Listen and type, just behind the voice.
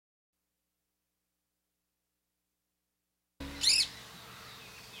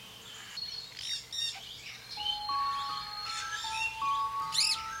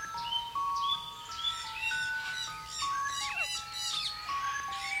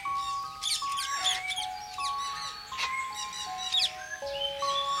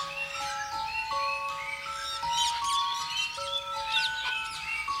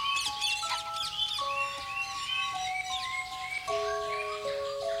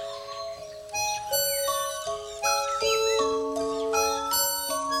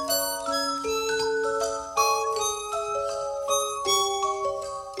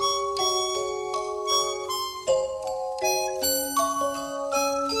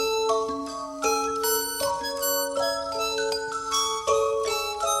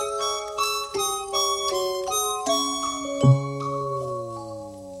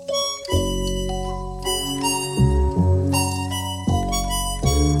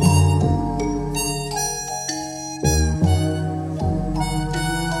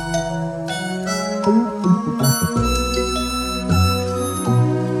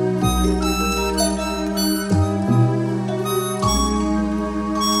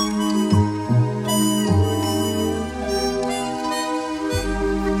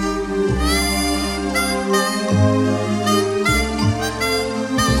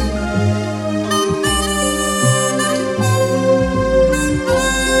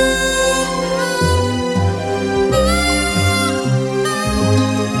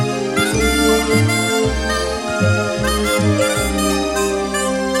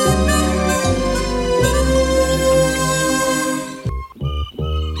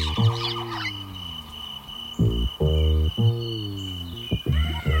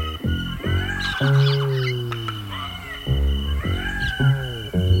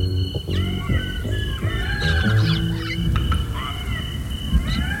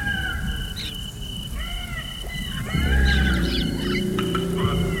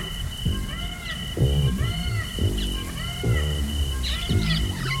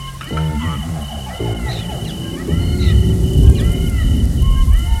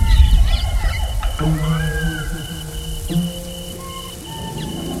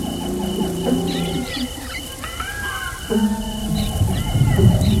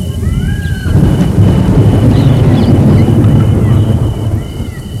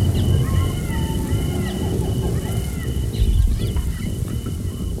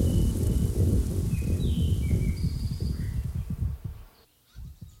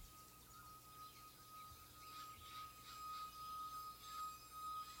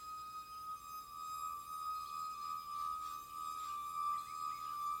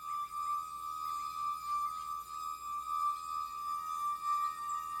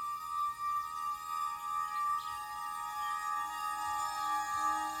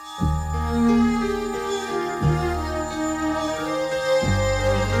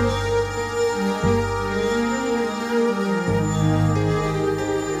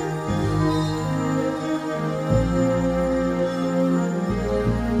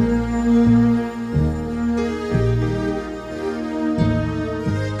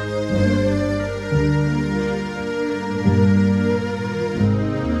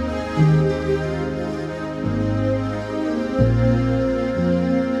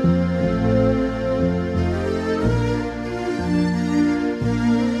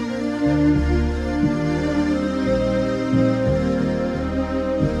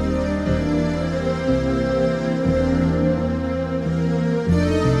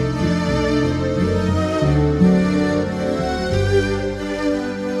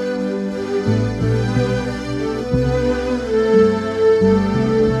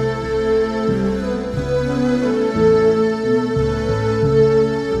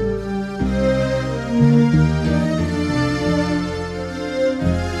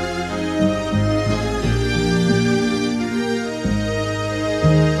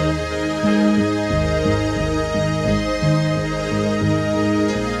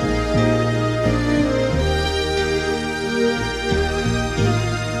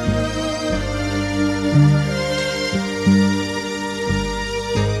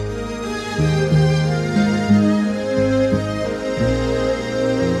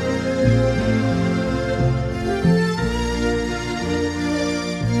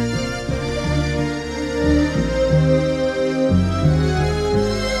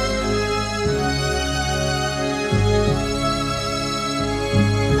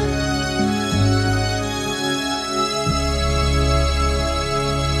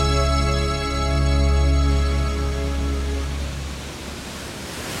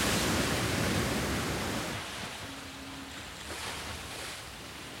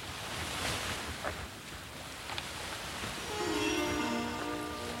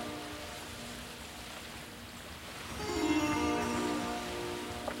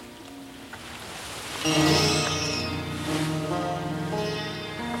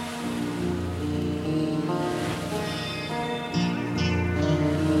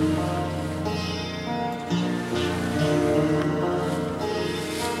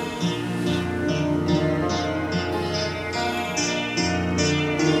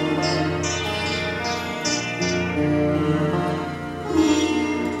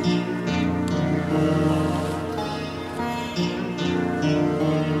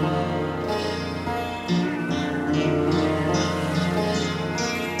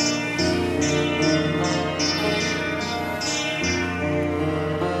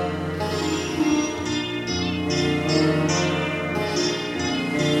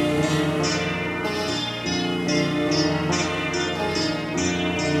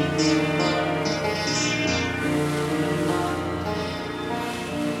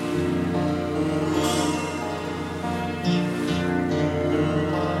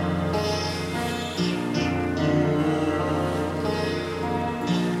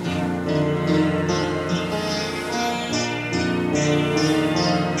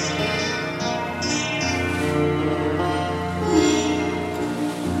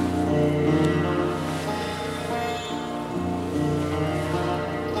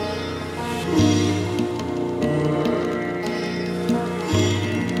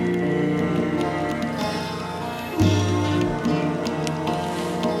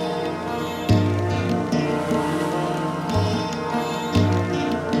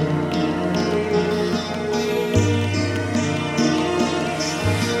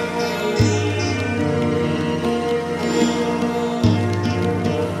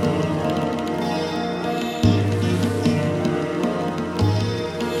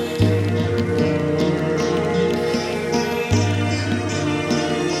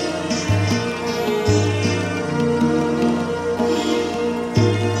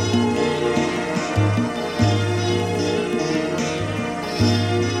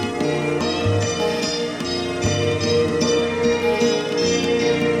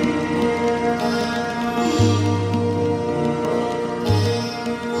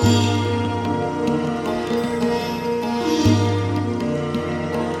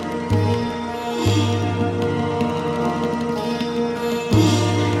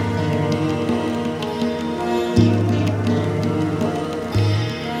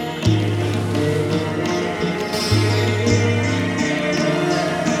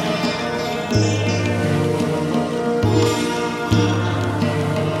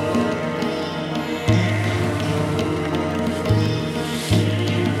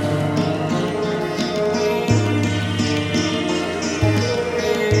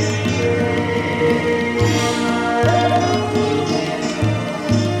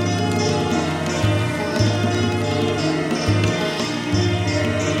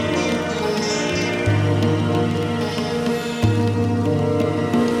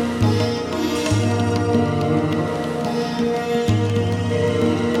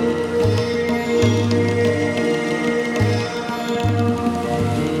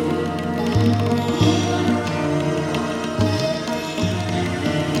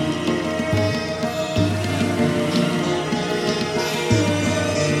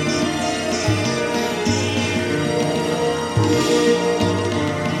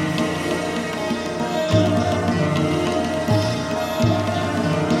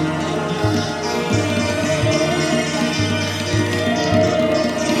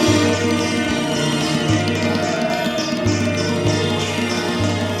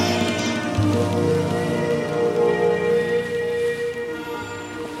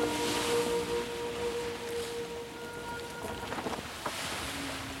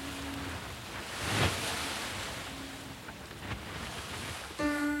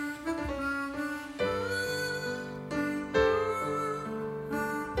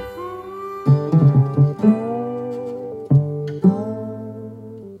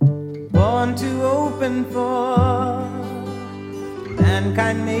Born to open for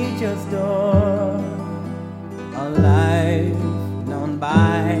mankind nature's door, a life known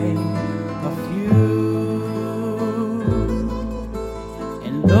by a few,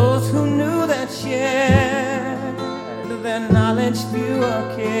 and those who knew that shared their knowledge, fewer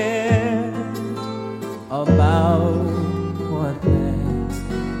cared about what man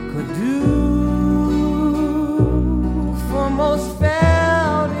could do. For most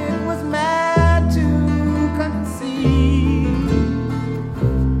felt it was mad to conceive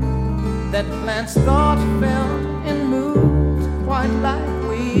that plants thought, felt, and moved quite like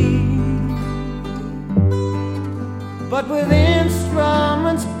we, but with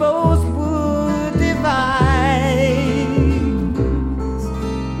instruments both would devise,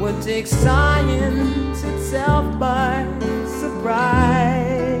 would take science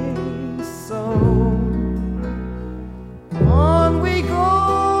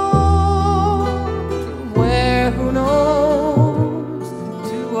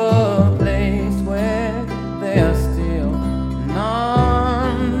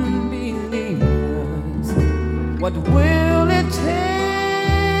What will it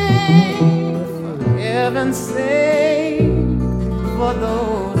take, for heaven's sake, for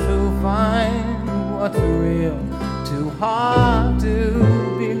those who find what's real too hard to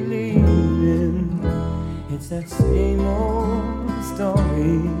believe in? It's that same old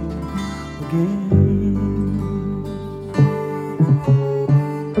story again.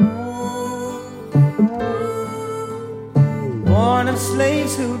 Born of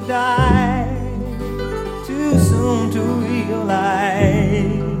slaves who died too soon to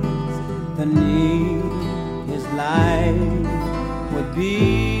realize the need his life would be.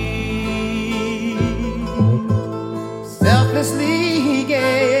 Selflessly he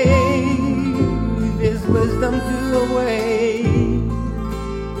gave his wisdom to a way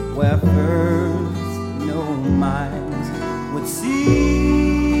where first no minds would see.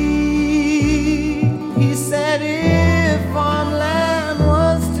 He said if farmland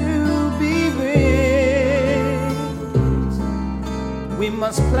was to be rich, we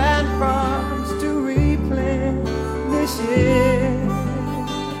must plant crops to replenish it.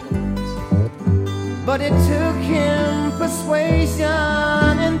 But it took him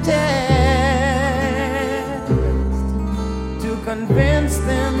persuasion and test to convince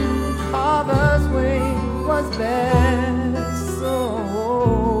them harbor's way was best. So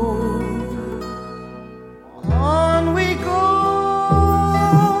on we go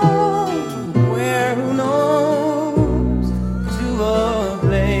to where who knows, to a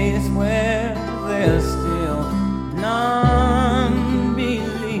place where there's still non-believers.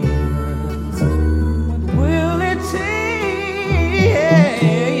 What will it take,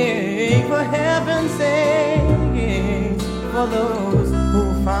 for heaven's sake, for those who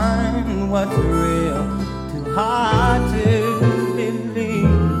find what's real too hard to believe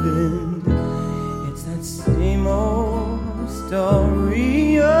in? It's that same old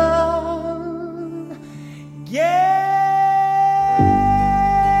story again.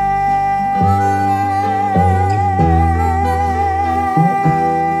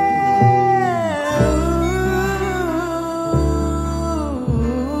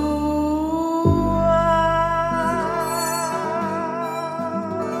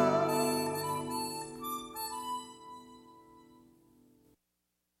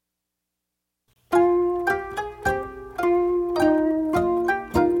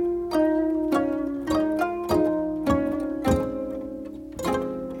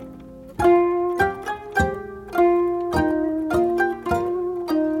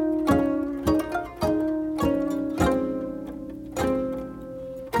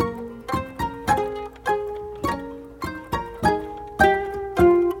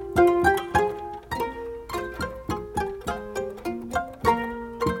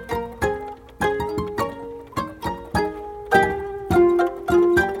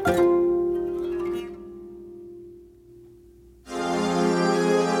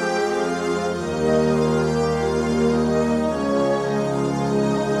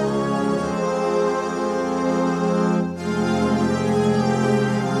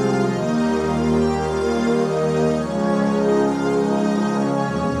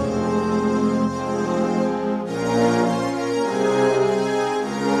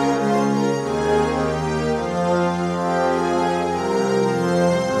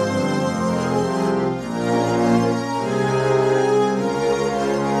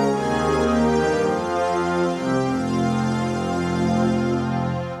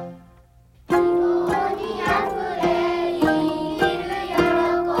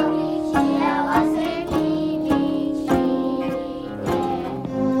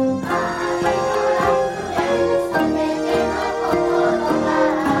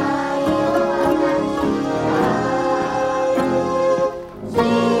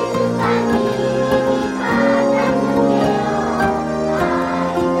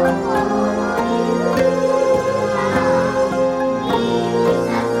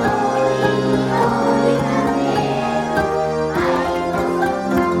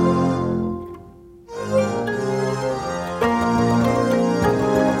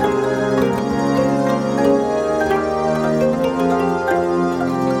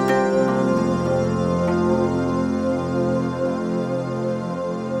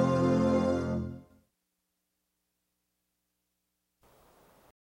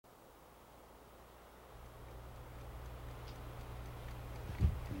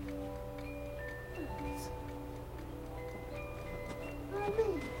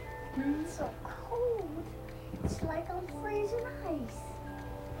 It's so cold. It's like I'm freezing ice.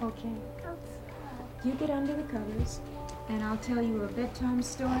 Okay. Outside. You get under the covers, and I'll tell you a bedtime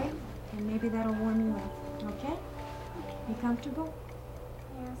story, and maybe that'll warm you up. Okay? You comfortable?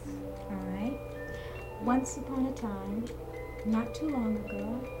 Yes. All right. Once upon a time, not too long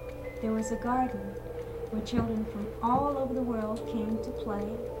ago, there was a garden where children from all over the world came to play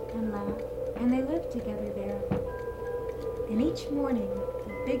and laugh, and they lived together there. And each morning,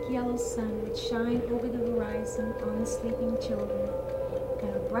 the big yellow sun would shine over the horizon on the sleeping children,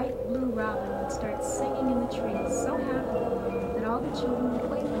 and a bright blue robin would start singing in the trees so happily that all the children would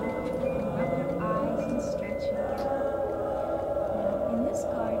wake up and rub their eyes and stretch and get up. Now, in this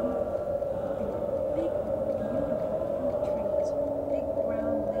garden, there were big, beautiful fruit trees with big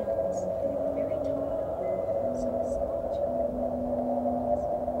brown leaves that were very tall, so the small children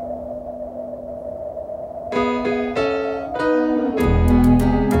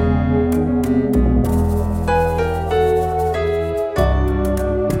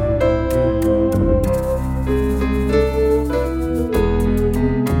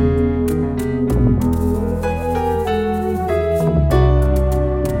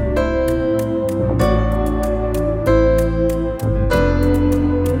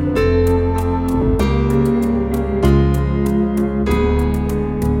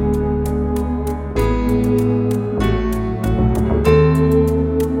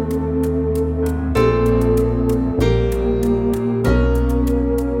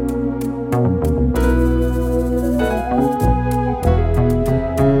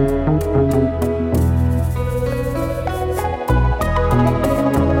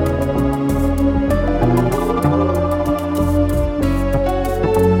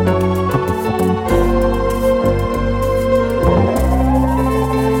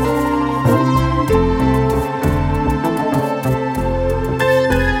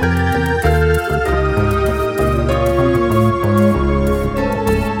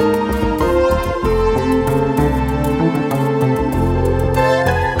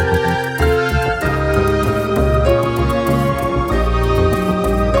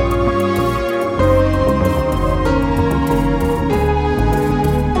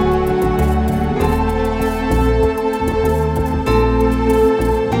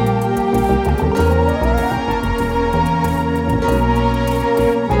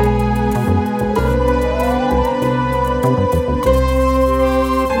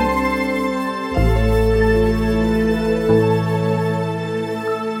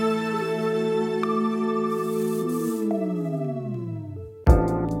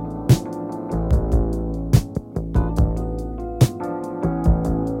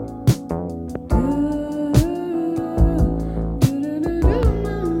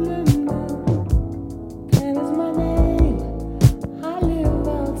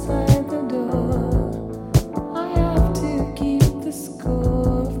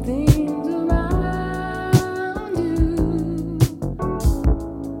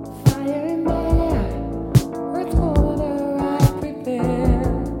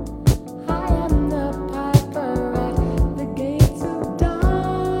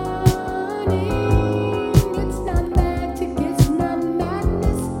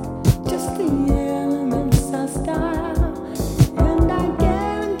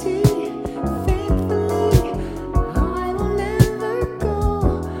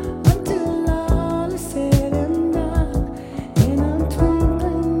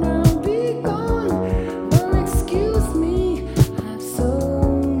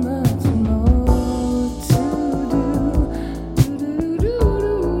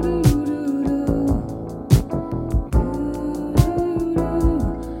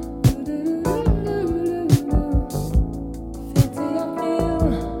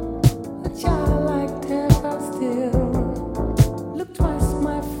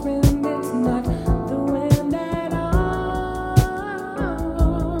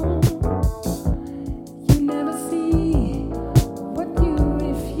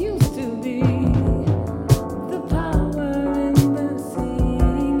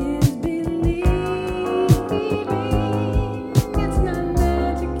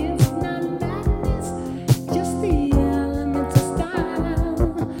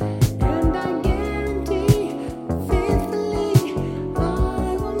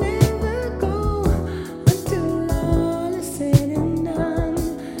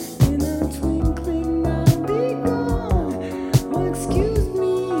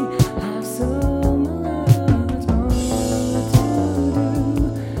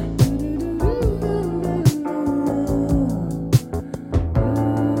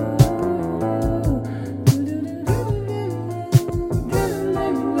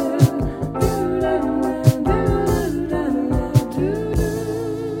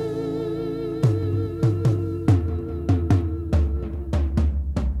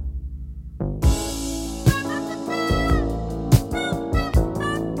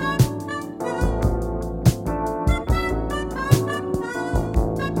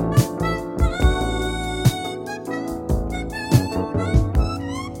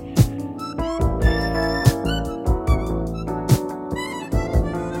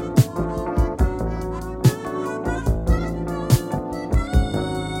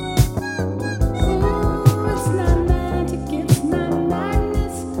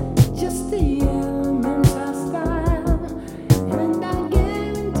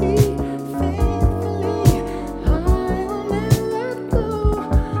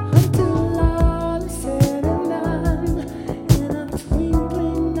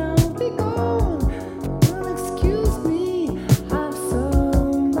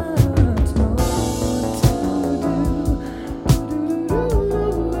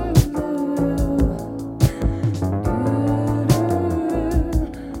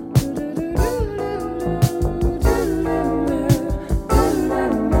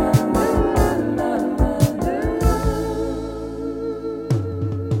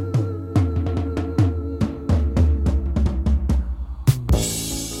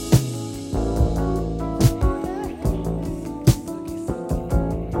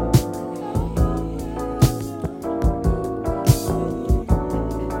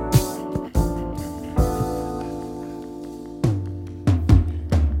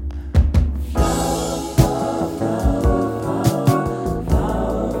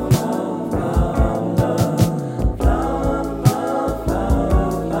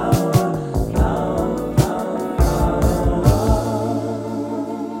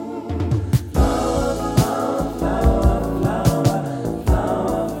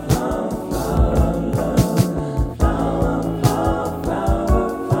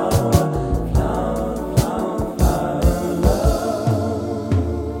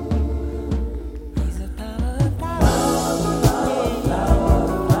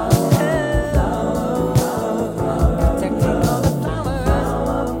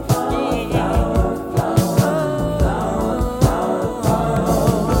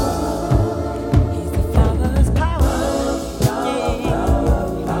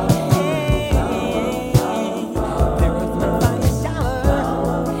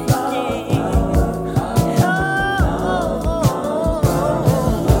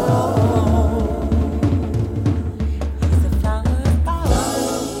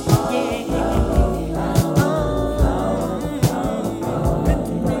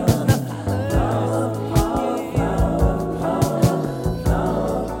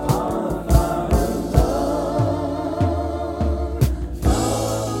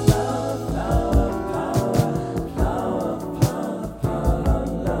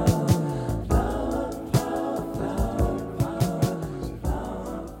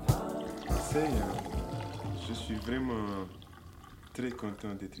le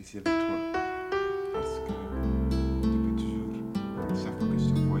temps d'être ici avec toi. Parce que depuis toujours, chaque fois que je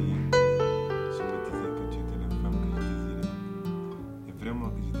te voyais, je me disais que tu étais la femme que je désirais. Et vraiment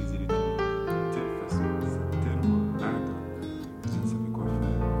que je désirais d'une telle façon, c'est tellement ardent que je ne savais quoi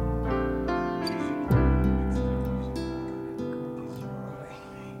faire. J'ai fini l'expérience.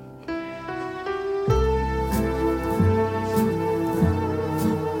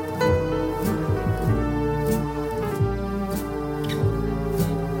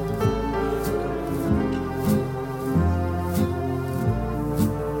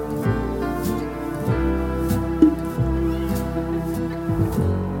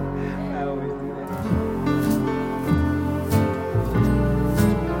 I always do that.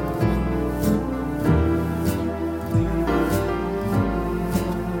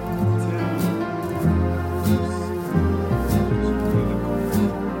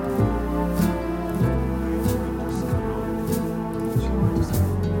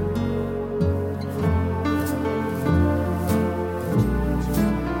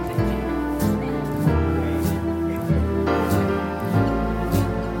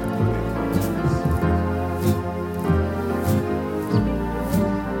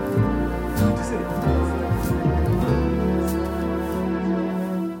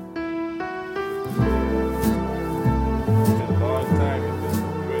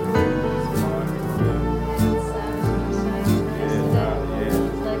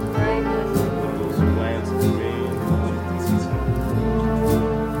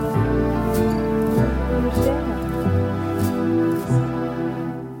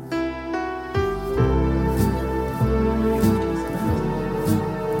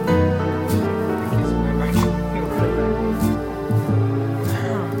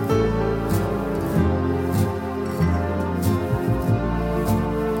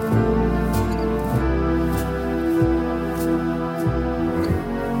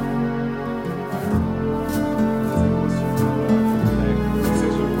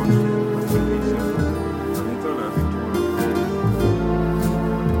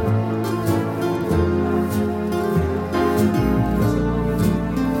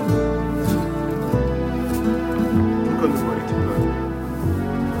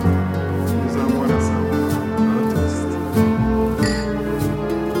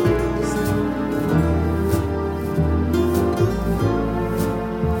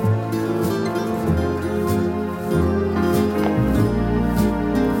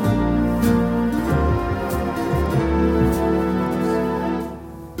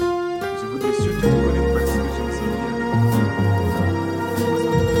 Je voudrais surtout te connaître parce que je me sens bien.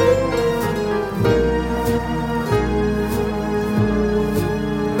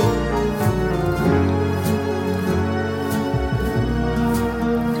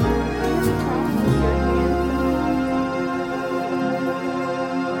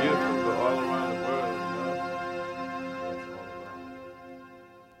 Beautiful, but all around the world, you know. That's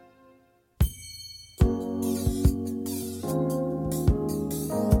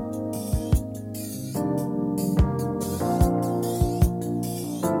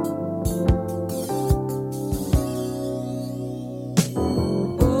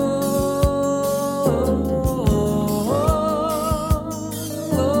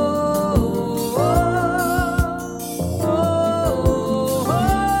all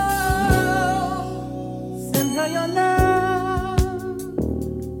around. Send her your love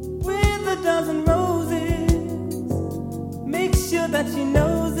with a dozen roses. Make sure that she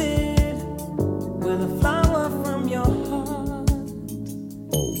knows it with a flower from your heart.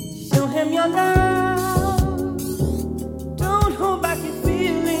 Show him your love. Don't hold back your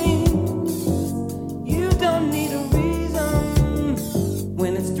feelings. You don't need a reason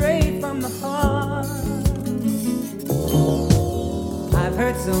when it's straight from the heart. I've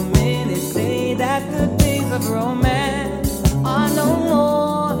heard so many say that the days of romance are no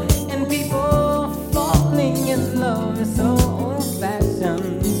more, and people falling in love is so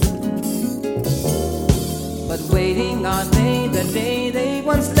old-fashioned. But waiting all day, the day they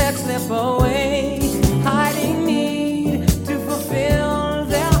once let slip away, hiding need to fulfill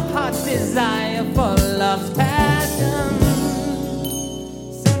their heart's desire for love's passion.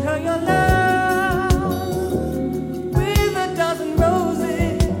 Send her your love with a dozen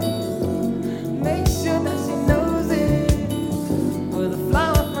roses. Make sure that she knows it with a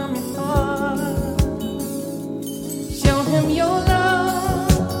flower from your heart. Show him your love.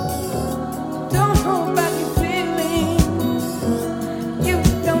 Don't hold back your feelings. You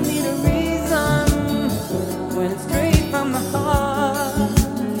don't need a reason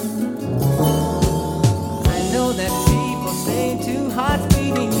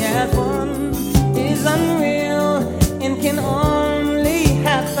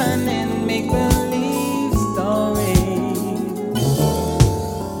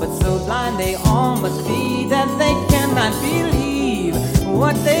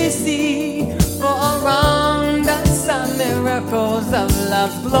what they see, for around us are miracles of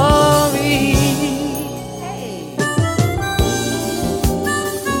love's glory.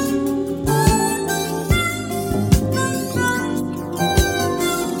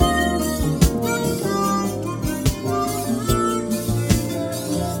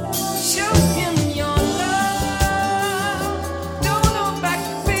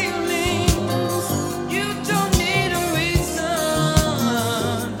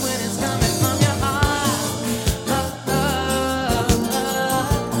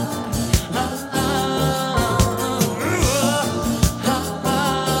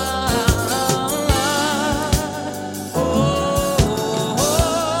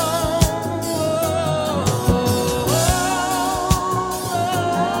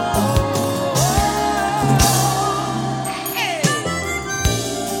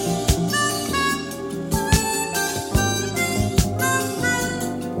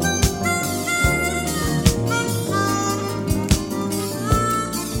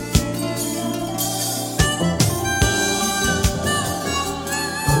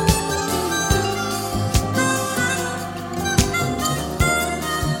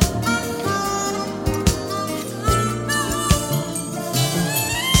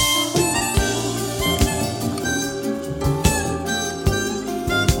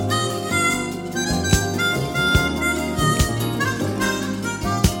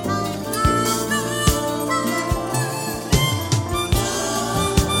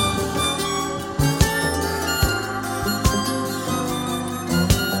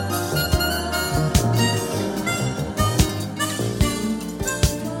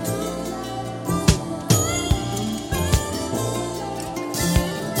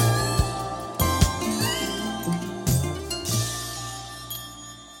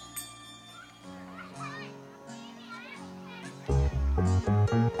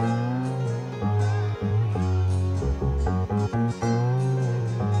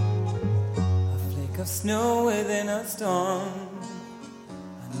 Of snow within a storm,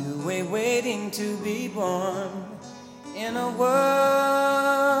 a new way waiting to be born, in a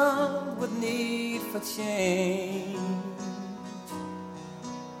world with need for change.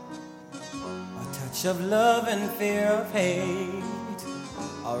 A touch of love and fear of hate,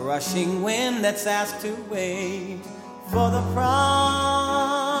 a rushing wind that's asked to wait for the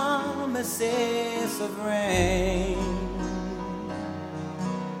promises of rain.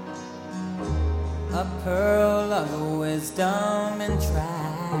 A pearl of wisdom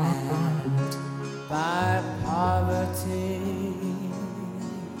entrapped by poverty.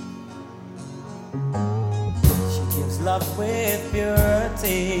 She gives love with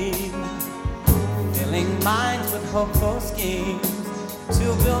purity, filling minds with hopeful schemes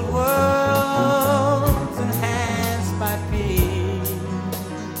to build worlds enhanced by peace.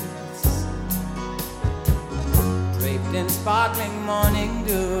 Draped in sparkling morning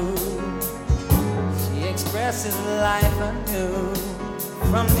dew, expresses life anew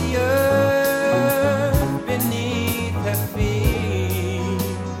from the earth beneath her feet.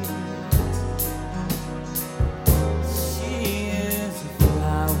 She is a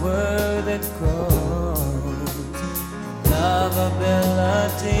flower that grows in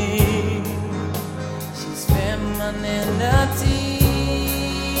lovability. She's femininity.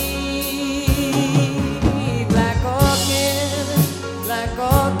 Black orchid, black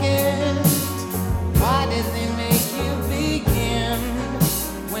orchid. Why did they make you begin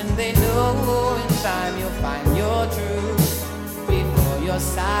when they know in time you'll find your truth before your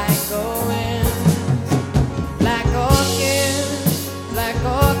cycle ends? Black orchid, black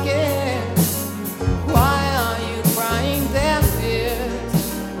orchid, why are you crying their fears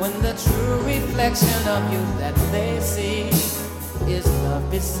when the true reflection of you that they see is love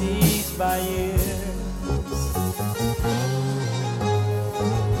besieged by years?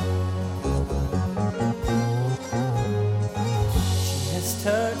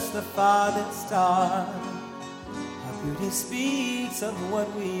 Touch the farthest star. Our beauty speaks of what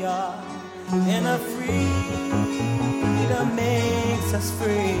we are, and our freedom makes us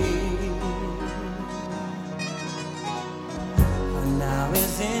free. Our now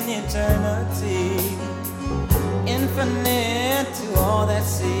is in eternity, infinite to all that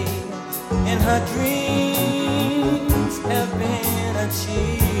see, and her dreams have been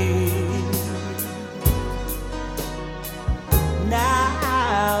achieved.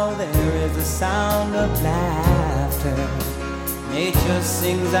 Now there is a sound of laughter. Nature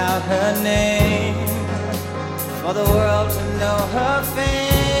sings out her name for the world to know her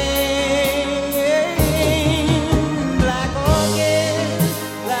fame. Black orchid,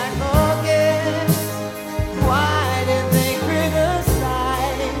 why did they criticize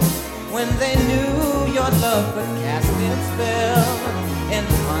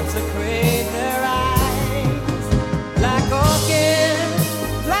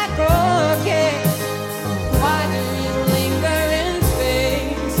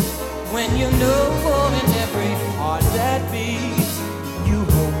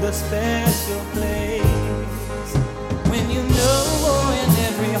a special place. When you know in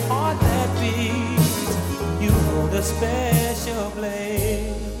every heart that beats, you hold a special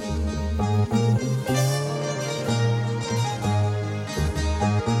place.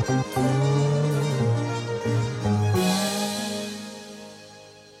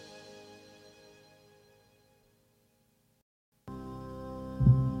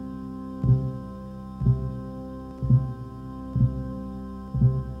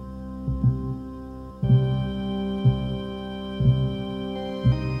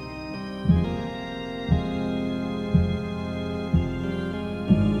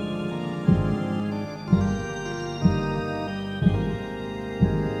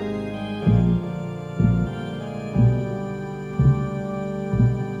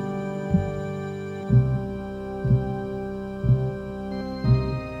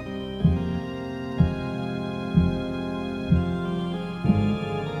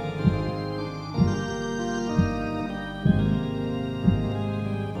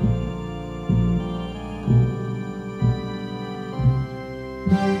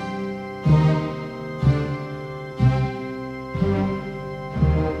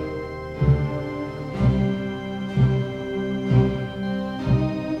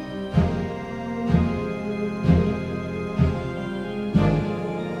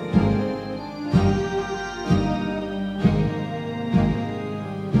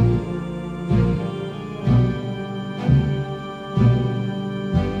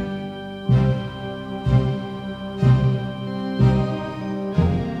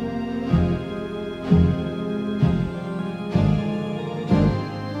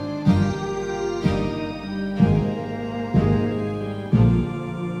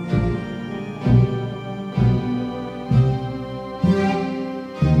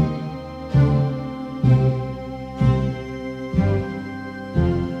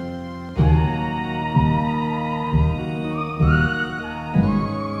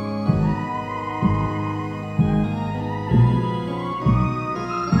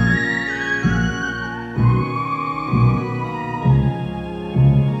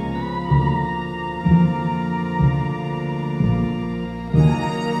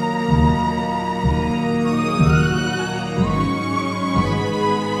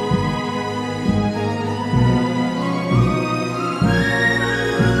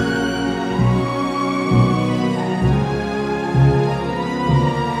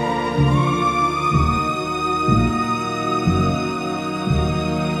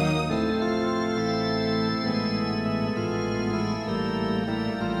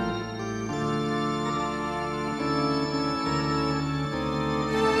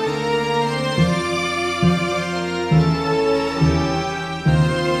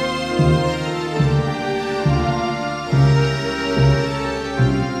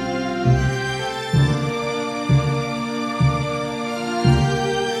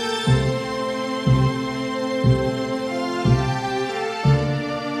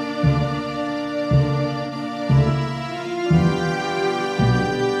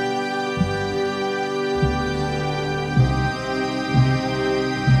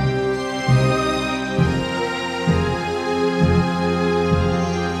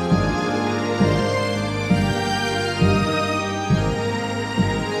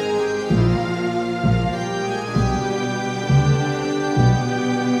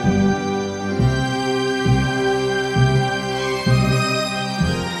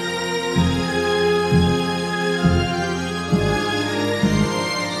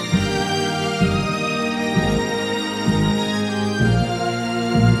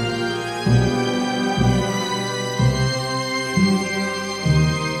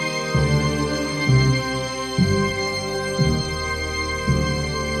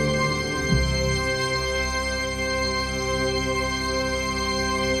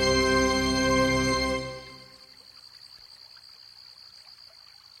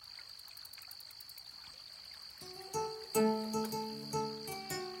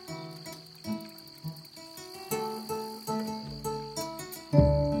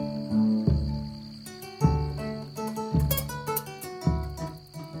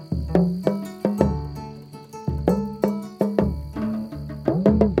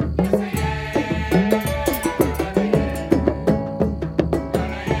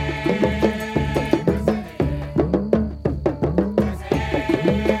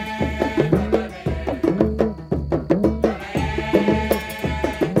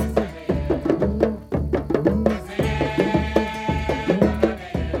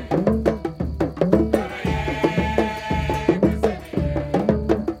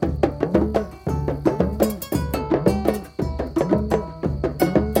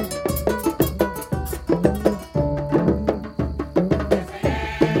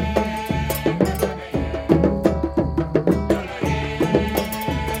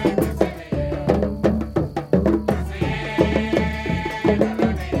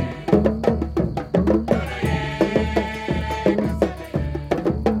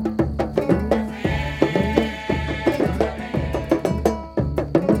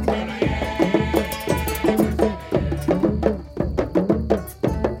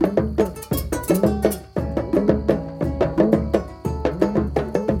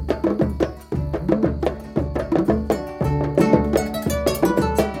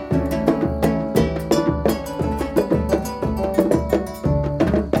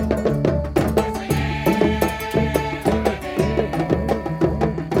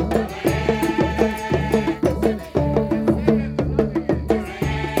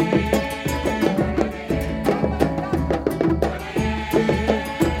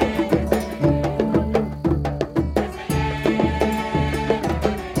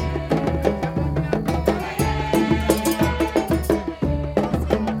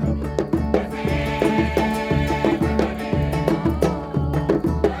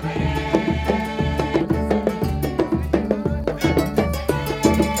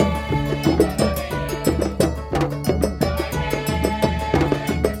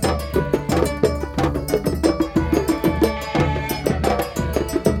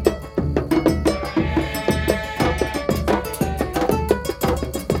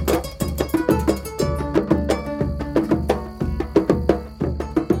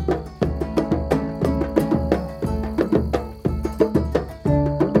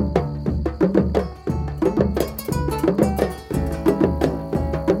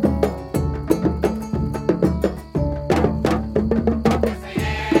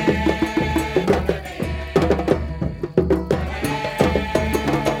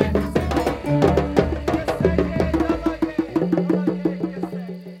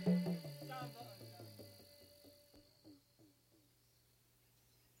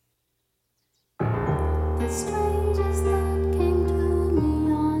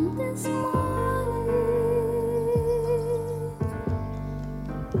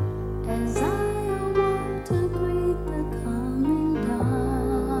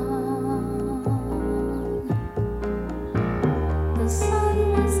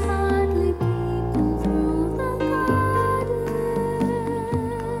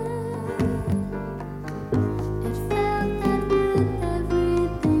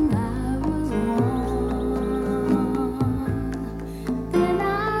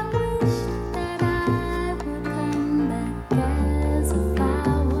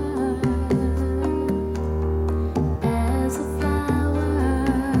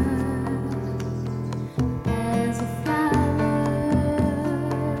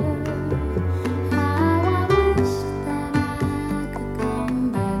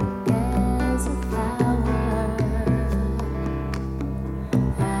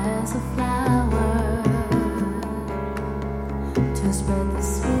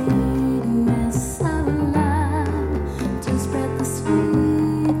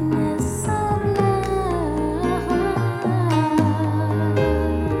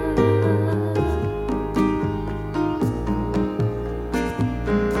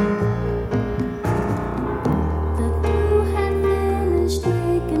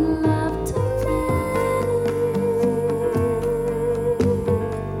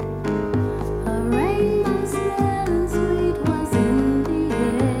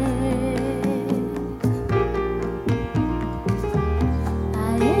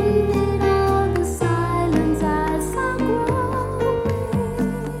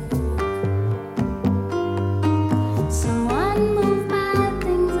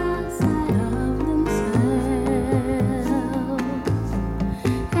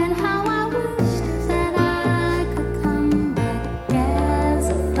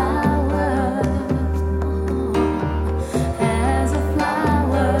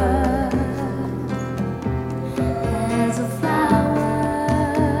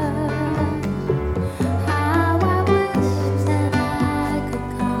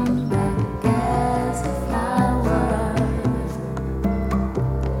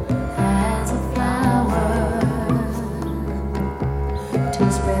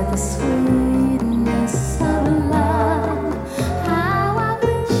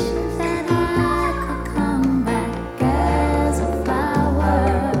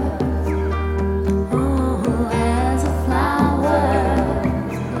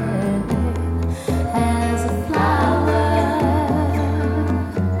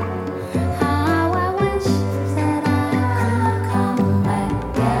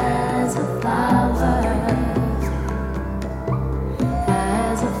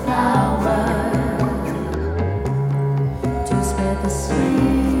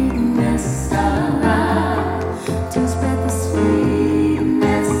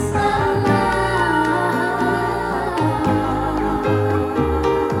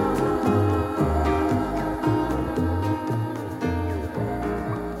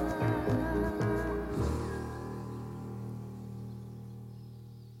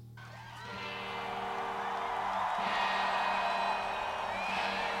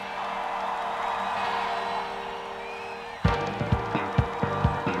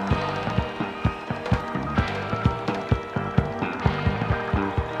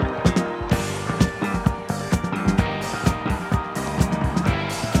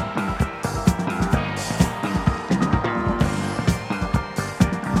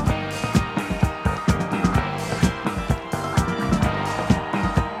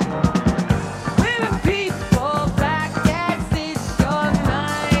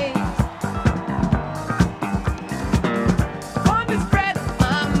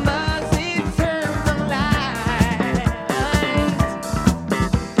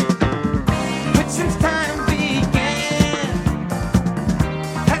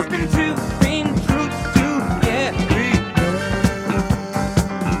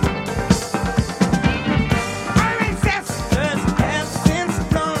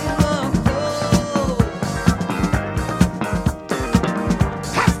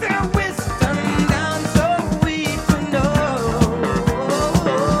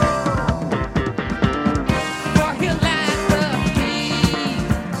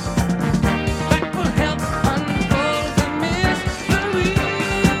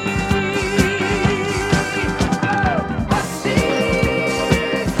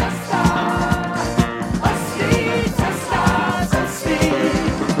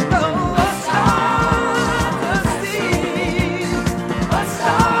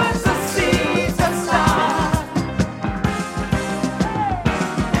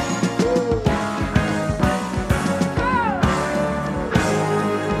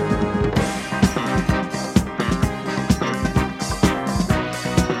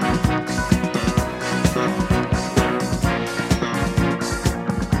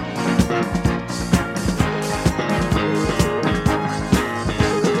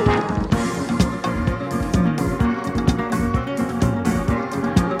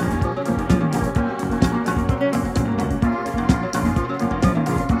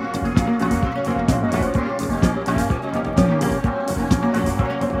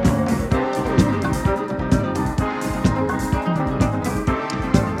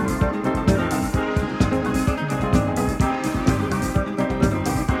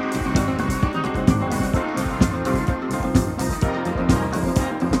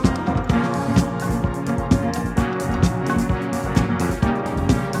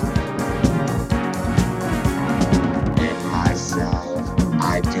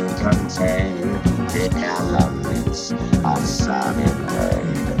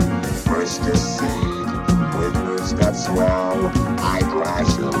 swell, I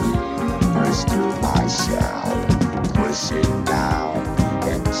gradually burst through my shell, pushing down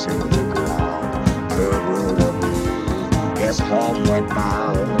into the ground. The root of me is homeward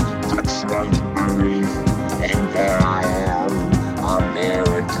bound, touchdown to grief, and there I am, a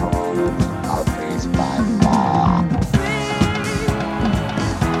miracle, a place by far.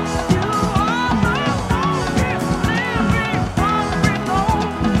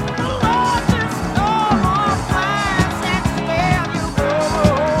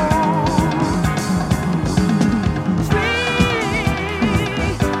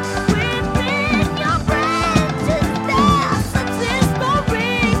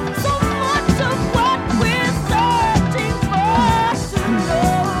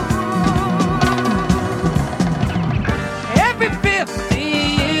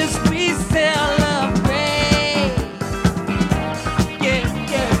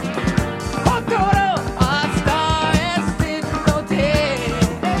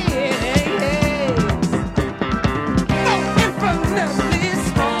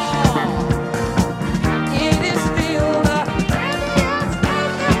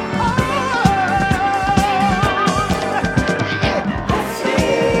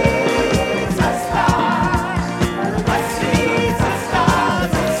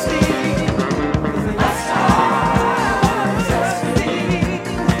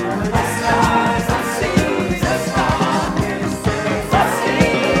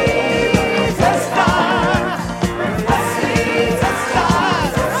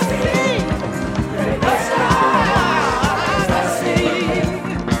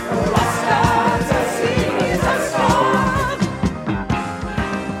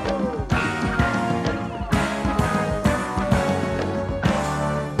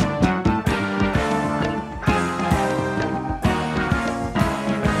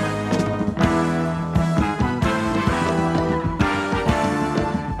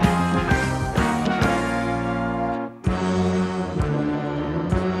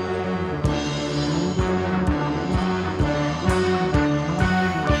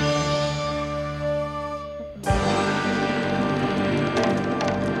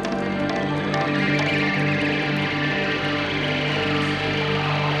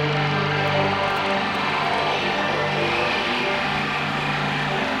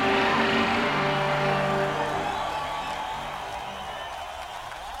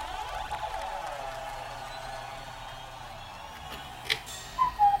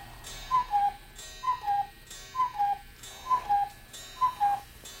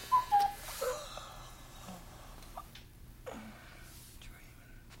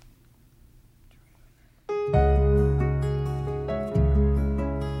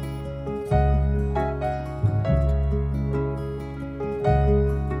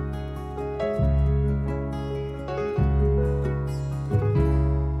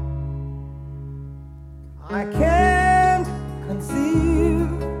 I can't conceive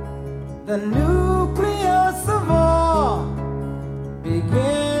the nucleus of all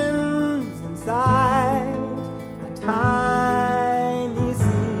begins inside a tiny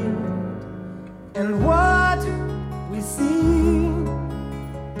seed, and what we see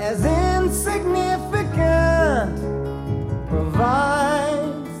as insignificant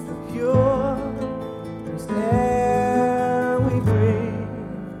provides the pure air we breathe.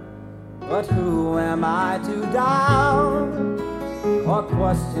 But who am I to doubt or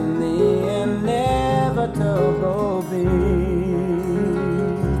question the inevitable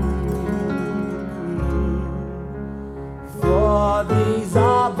for these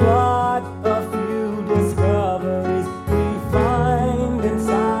are but a few discoveries we find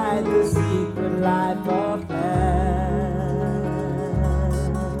inside the secret life of plants.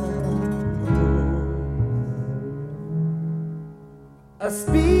 A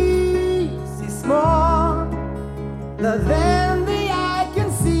species smaller than the eye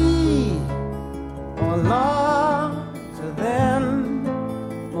can see, or larger than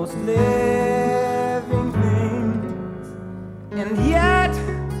most living things, and yet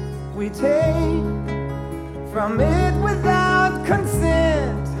we take from it without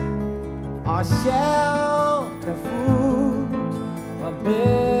consent our shelter, food,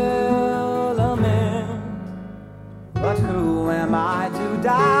 habiliment. But who am I to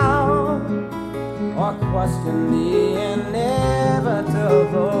doubt or question the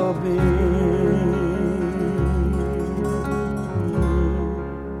inevitable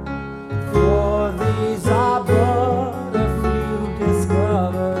for these are but a few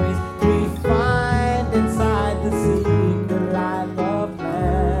discoveries we find inside the secret life of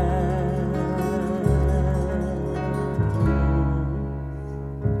plants.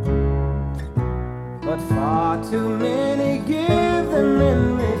 but far too many give them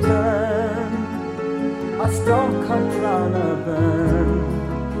in return a stone cut round a burn,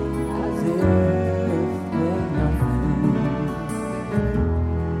 as if they're nothing.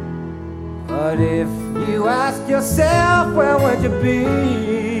 But if you ask yourself, where would you be?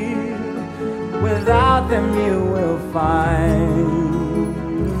 Without them you will find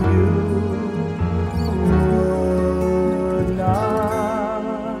you would not.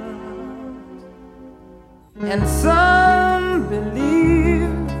 And some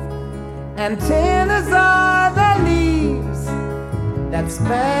believe, and tenders are the leaves that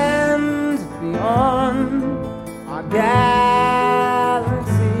spend beyond our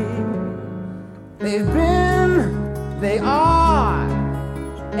galaxy. They've been, they are,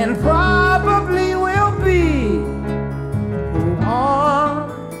 and probably will be who are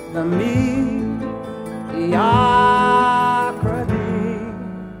the mediocrity.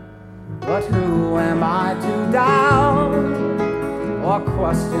 But who am I to doubt or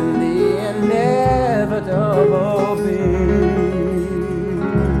question the inevitable being?